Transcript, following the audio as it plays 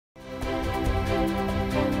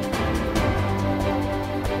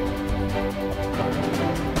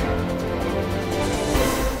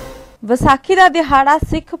ਵਿਸਾਖੀ ਦਾ ਦਿਹਾੜਾ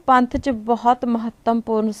ਸਿੱਖ ਪੰਥ 'ਚ ਬਹੁਤ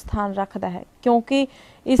ਮਹੱਤਵਪੂਰਨ ਸਥਾਨ ਰੱਖਦਾ ਹੈ ਕਿਉਂਕਿ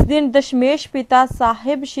ਇਸ ਦਿਨ ਦਸ਼ਮੇਸ਼ ਪਿਤਾ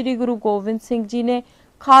ਸਾਹਿਬ ਸ੍ਰੀ ਗੁਰੂ ਗੋਬਿੰਦ ਸਿੰਘ ਜੀ ਨੇ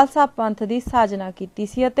ਖਾਲਸਾ ਪੰਥ ਦੀ ਸਾਜਨਾ ਕੀਤੀ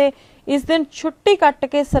ਸੀ ਅਤੇ ਇਸ ਦਿਨ ਛੁੱਟੀ ਕੱਟ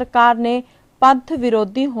ਕੇ ਸਰਕਾਰ ਨੇ ਪੰਥ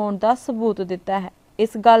ਵਿਰੋਧੀ ਹੋਣ ਦਾ ਸਬੂਤ ਦਿੱਤਾ ਹੈ।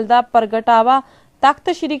 ਇਸ ਗੱਲ ਦਾ ਪ੍ਰਗਟਾਵਾ ਤਖਤ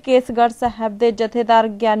ਸ੍ਰੀ ਕੇਸਗੜ੍ਹ ਸਾਹਿਬ ਦੇ ਜਥੇਦਾਰ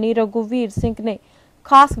ਗਿਆਨੀ ਰਘੁਵੀਰ ਸਿੰਘ ने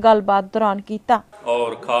खास गलबात दौरान किया।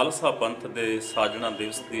 और खालसा पंथ के साजना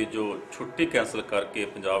दिवस की जो छुट्टी कैंसल करके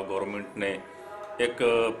पंजाब गौरमेंट ने एक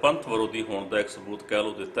पंथ विरोधी होने का एक सबूत कह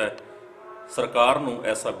लो दिता है। सरकार नूं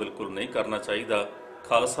ऐसा बिल्कुल नहीं करना चाहिए।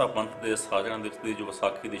 खालसा पंथ के साजना दिवस की जो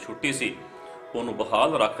विसाखी की छुट्टी सी उन्होंने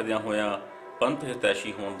बहाल रखद्या होया पंथ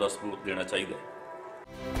हितैषी होने का सबूत देना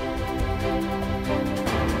चाहिए।